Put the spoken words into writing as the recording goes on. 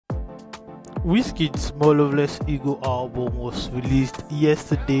WIZKID'S More Love Less Ego album was released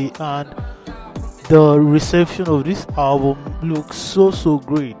yesterday, and the reception of this album looks so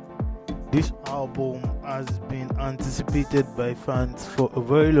great. This album has been anticipated by fans for a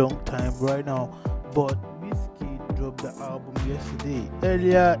very long time right now, but WIZKID dropped the album yesterday.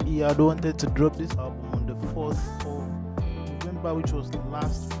 Earlier, he had wanted to drop this album on the 4th of November, which was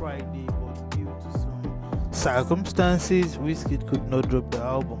last Friday, but due to some circumstances, WIZKID could not drop the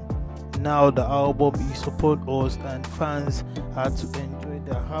album. Now the album is upon us, and fans had to enjoy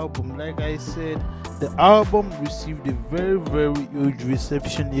the album. Like I said, the album received a very huge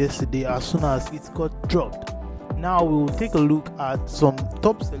reception yesterday as soon as it got dropped. Now we will take a look at some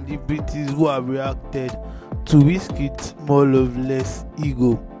top celebrities who have reacted to WIZKID'S More Love Less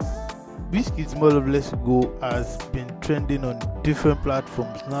Ego. WIZKID'S More Love Less Ego has been trending on different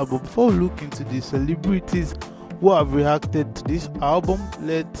platforms now, but before we look into the celebrities who have reacted to this album,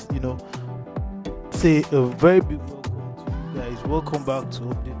 let's say a very big welcome to you guys. Welcome back to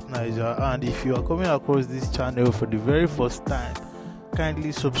Update Niger, and if you are coming across this channel for the very first time,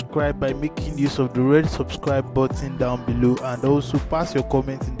 kindly subscribe by making use of the red subscribe button down below, and also pass your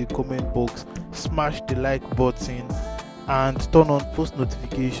comments in the comment box, smash the like button and turn on post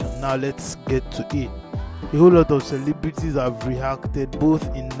notification. Now let's get to it. A whole lot of celebrities have reacted both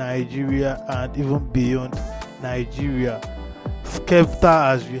in Nigeria and even beyond Nigeria. Skepta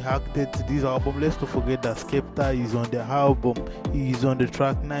has reacted to this album. Let's not forget that Skepta is on the album. He is on the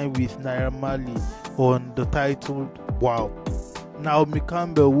track 9 with Naira Marley on the title Wow. Naomi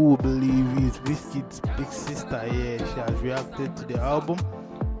Campbell, who will believe is WIZKID's big sister here, she has reacted to the album.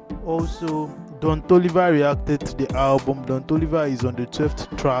 Also, Don Toliver reacted to the album. Don Toliver is on the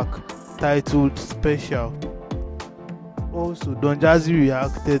 12th track titled Special. Also, Don Jazzy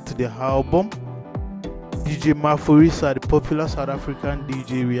reacted to the album. DJ Maforisa, the popular South African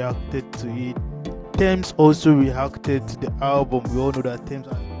DJ, reacted to it. Tems also reacted to the album. We all know that Tems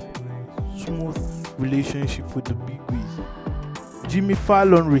has a very smooth relationship with the big wiz. Jimmy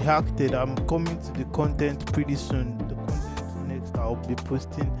Fallon reacted. I'm coming to the content pretty soon. The content next I'll be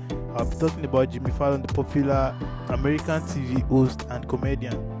posting. I'll be talking about Jimmy Fallon, the popular American TV host and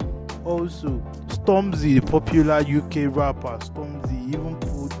comedian. Also, Stormzy, the popular UK rapper. Stormzy even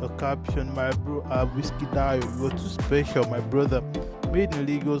put a caption, "My bro, WIZKID, you were too special, my brother." Made in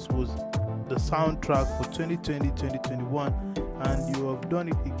Lagos was the soundtrack for 2020-2021, and you have done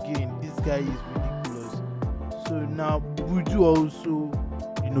it again. This guy is ridiculous. So now Buju also,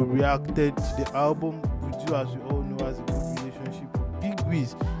 reacted to the album. Buju, as you all know, has a good relationship with Big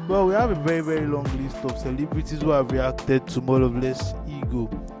Wiz. Well, we have a very long list of celebrities who have reacted to More Love Less Ego.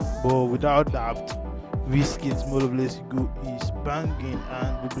 But without doubt, WIZKID'S More Love Less Ego is banging,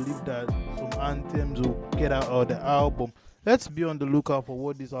 and we believe that some anthems will get out of the album. Let's be on the lookout for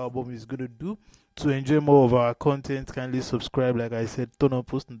what this album is going to do. To enjoy more of our content, kindly subscribe, like I said, turn on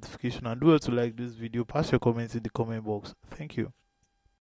post notification, and do well to like this video. Pass your comments in the comment box. Thank you.